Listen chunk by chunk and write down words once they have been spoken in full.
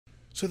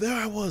So there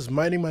I was,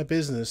 minding my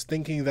business,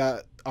 thinking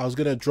that I was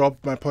gonna drop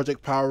my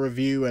Project Power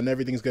review and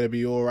everything's gonna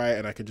be alright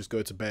and I could just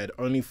go to bed,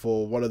 only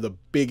for one of the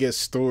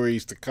biggest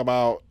stories to come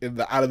out in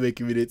the anime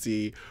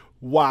community.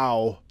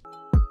 Wow.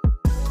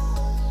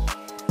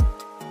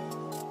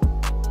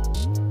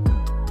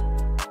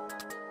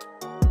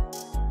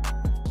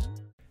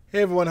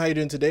 Hey everyone, how you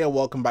doing today, and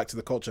welcome back to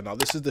The Culture. Now,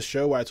 this is the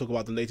show where I talk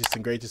about the latest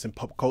and greatest in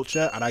pop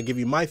culture, and I give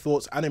you my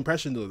thoughts and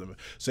impressions of them.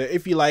 So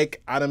if you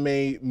like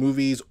anime,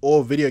 movies,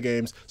 or video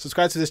games,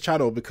 subscribe to this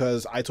channel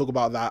because I talk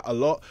about that a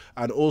lot.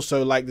 And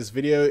also like this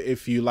video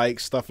if you like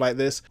stuff like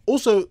this.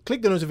 Also,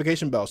 click the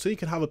notification bell so you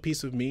can have a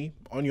piece of me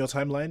on your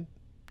timeline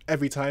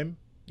every time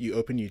you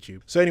open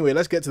YouTube. So anyway,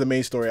 let's get to the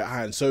main story at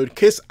hand. So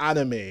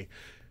Kissanime.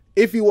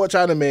 If you watch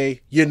anime,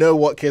 you know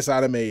what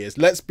Kissanime is.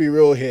 Let's be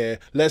real here.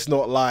 Let's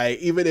not lie.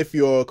 Even if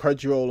you're a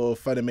Crunchyroll or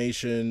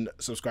Funimation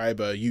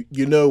subscriber,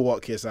 you know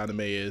what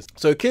Kissanime is.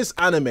 So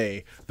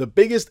Kissanime, the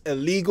biggest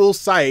illegal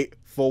site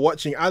for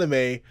watching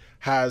anime,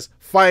 has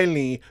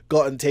finally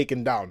gotten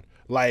taken down.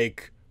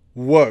 Like,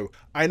 whoa.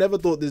 I never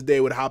thought this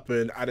day would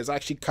happen, and it's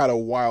actually kind of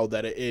wild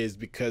that it is,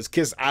 because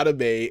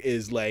Kissanime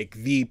is like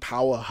the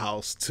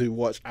powerhouse to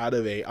watch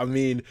anime. I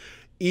mean,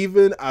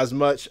 even as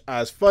much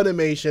as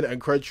Funimation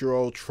and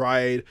Crunchyroll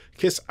tried,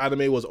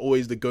 Kissanime was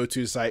always the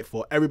go-to site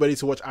for everybody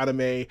to watch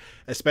anime,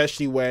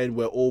 especially when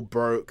we're all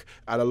broke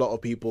and a lot of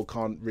people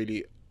can't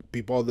really be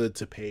bothered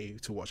to pay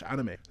to watch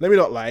anime. Let me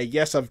not lie,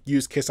 yes, I've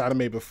used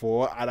Kissanime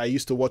before, and I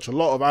used to watch a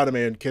lot of anime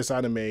on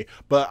Kissanime,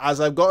 but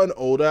as I've gotten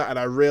older and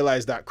I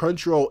realized that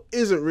Crunchyroll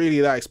isn't really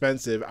that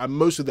expensive, and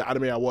most of the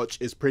anime I watch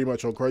is pretty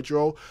much on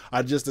Crunchyroll,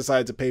 I just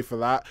decided to pay for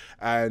that,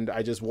 and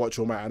I just watch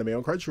all my anime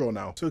on Crunchyroll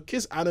now. So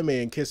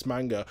Kissanime and Kiss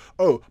Manga,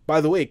 oh,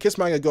 by the way, Kiss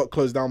Manga got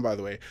closed down, by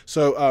the way.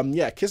 So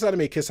yeah,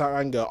 Kissanime, Kiss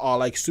Manga are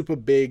like super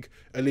big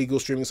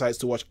illegal streaming sites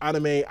to watch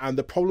anime, and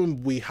the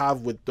problem we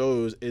have with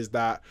those is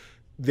that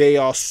they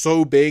are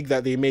so big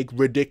that they make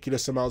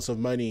ridiculous amounts of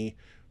money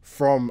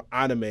from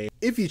anime.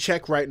 If you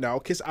check right now,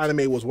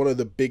 Kissanime was one of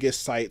the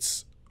biggest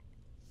sites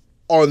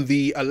on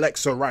the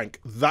Alexa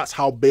rank. That's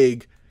how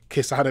big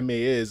Kissanime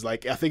is.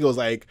 Like, I think it was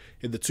like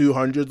in the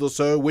 200s or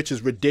so, which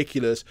is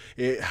ridiculous.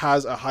 It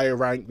has a higher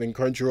rank than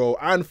Crunchyroll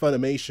and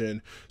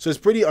Funimation, so it's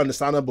pretty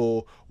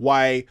understandable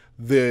why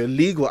the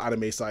legal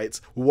anime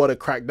sites want to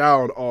crack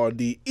down on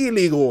the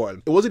illegal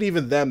one. It wasn't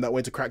even them that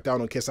went to crack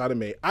down on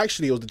Kissanime.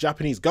 Actually, it was the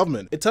Japanese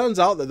government. It turns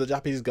out that the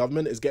Japanese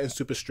government is getting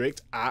super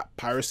strict at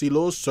piracy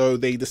laws, so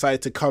they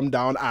decided to come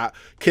down at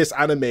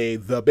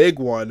Kissanime, the big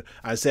one,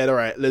 and said, all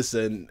right,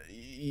 listen,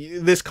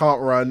 this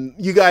can't run.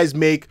 You guys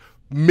make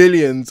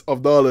millions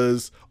of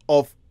dollars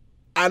of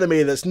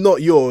anime that's not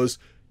yours.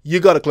 You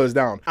gotta close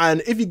down.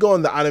 And if you go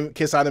on the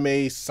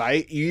Kissanime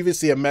site, you even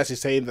see a message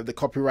saying that the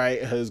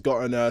copyright has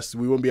gotten us,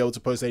 we won't be able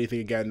to post anything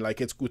again. Like,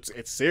 it's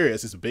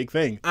serious, it's a big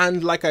thing.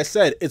 And like I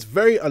said, it's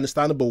very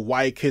understandable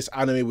why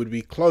Kissanime would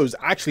be closed.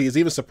 Actually, it's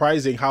even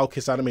surprising how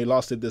Kissanime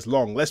lasted this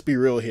long. Let's be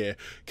real here.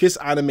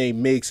 Kissanime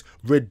makes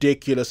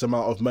ridiculous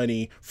amount of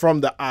money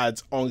from the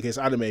ads on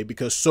Kissanime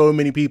because so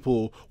many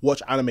people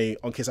watch anime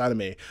on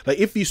Kissanime. Like,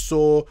 if you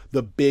saw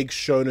the big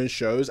shonen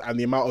shows and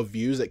the amount of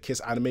views that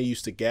Kissanime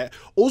used to get,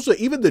 also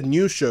even the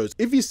new shows,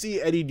 if you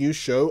see any new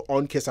show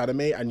on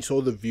Kissanime and you saw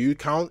the view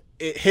count,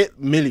 it hit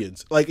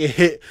millions. Like, it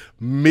hit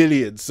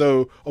millions.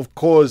 So of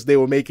course they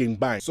were making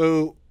bank.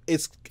 So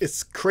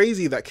it's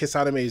crazy that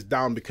Kissanime is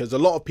down, because a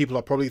lot of people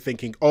are probably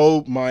thinking,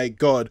 oh my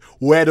god,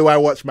 where do I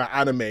watch my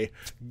anime?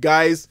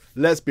 Guys,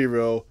 let's be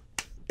real,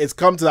 it's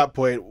come to that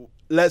point.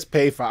 Let's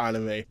pay for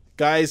anime.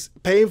 Guys,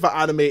 paying for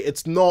anime,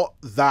 it's not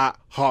that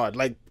hard.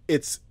 Like,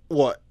 it's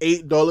what,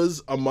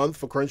 $8 a month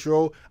for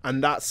Crunchyroll,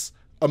 and that's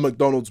a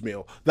McDonald's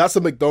meal. That's a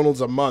McDonald's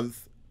a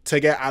month to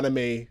get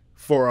anime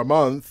for a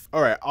month.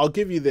 All right, I'll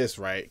give you this,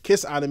 right?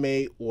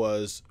 Kissanime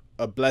was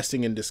a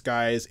blessing in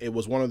disguise. It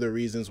was one of the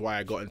reasons why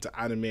I got into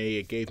anime.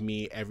 It gave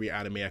me every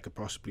anime I could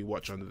possibly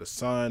watch under the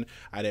sun,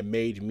 and it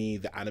made me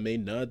the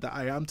anime nerd that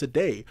I am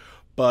today.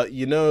 But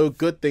you know,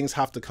 good things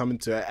have to come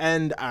into an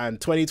end,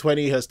 and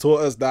 2020 has taught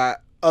us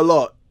that a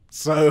lot.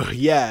 So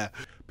yeah,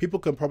 people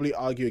can probably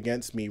argue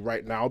against me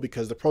right now,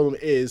 because the problem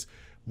is,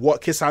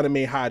 what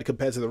Kissanime had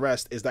compared to the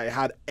rest is that it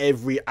had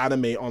every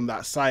anime on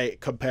that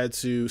site, compared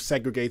to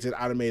segregated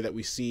anime that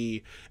we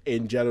see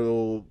in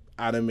general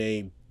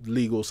anime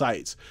legal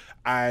sites.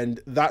 And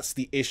that's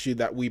the issue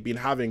that we've been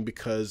having,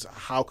 because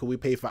how can we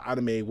pay for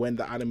anime when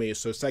the anime is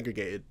so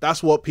segregated?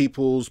 That's what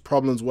people's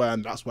problems were,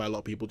 and that's why a lot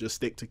of people just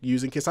stick to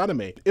using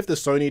Kissanime. If the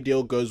Sony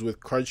deal goes with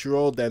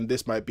Crunchyroll, then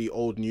this might be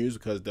old news,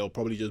 because they'll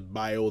probably just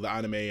buy all the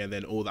anime, and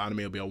then all the anime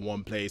will be on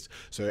one place,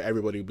 so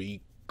everybody will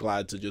be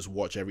glad to just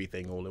watch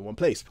everything all in one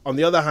place. On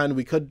the other hand,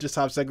 we could just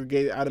have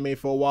segregated anime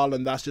for a while,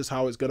 and that's just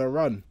how it's gonna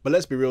run. But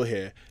let's be real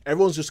here,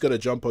 everyone's just gonna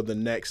jump on the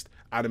next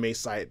anime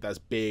site that's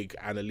big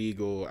and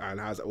illegal and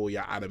has all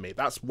your anime.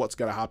 That's what's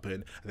gonna happen,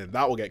 and then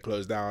that will get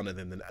closed down, and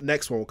then the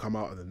next one will come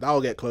out, and then that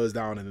will get closed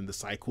down, and then the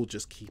cycle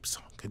just keeps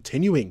on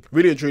continuing.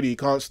 Really and truly, you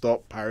can't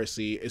stop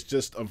piracy. It's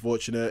just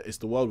unfortunate. It's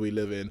the world we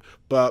live in.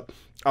 But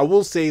I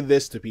will say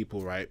this to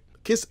people, right?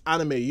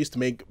 Kissanime used to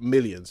make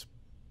millions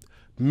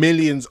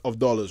millions of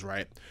dollars,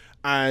 right?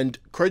 And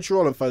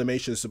Crunchyroll and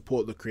Funimation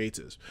support the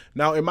creators.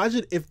 Now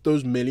imagine if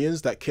those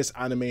millions that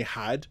Kissanime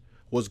had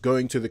was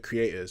going to the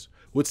creators.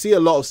 We'd see a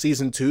lot of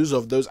season 2s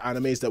of those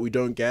animes that we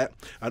don't get,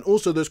 and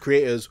also those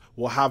creators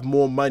will have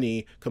more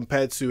money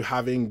compared to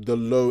having the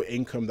low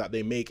income that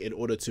they make in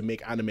order to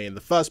make anime in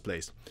the first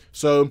place.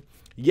 So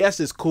yes,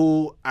 it's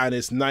cool and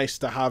it's nice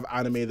to have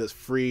anime that's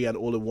free and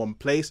all in one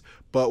place,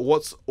 but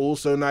what's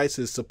also nice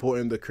is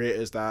supporting the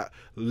creators that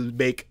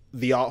make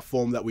the art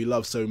form that we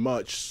love so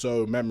much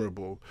so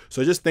memorable.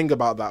 So just think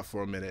about that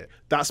for a minute.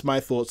 That's my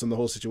thoughts on the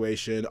whole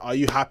situation. Are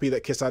you happy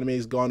that Kissanime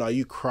is gone? Are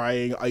you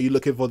crying? Are you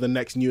looking for the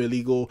next new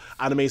illegal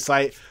anime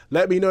site?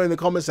 Let me know in the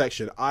comment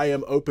section. I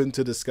am open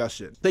to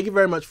discussion. Thank you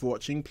very much for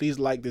watching. Please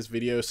like this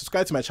video,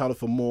 subscribe to my channel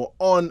for more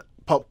on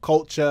pop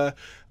culture.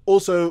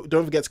 Also,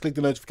 don't forget to click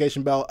the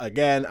notification bell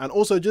again, and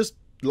also just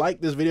like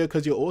this video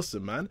because you're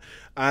awesome, man.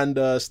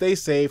 And stay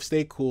safe,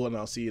 stay cool, and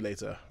I'll see you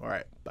later. All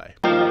right,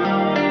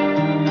 bye.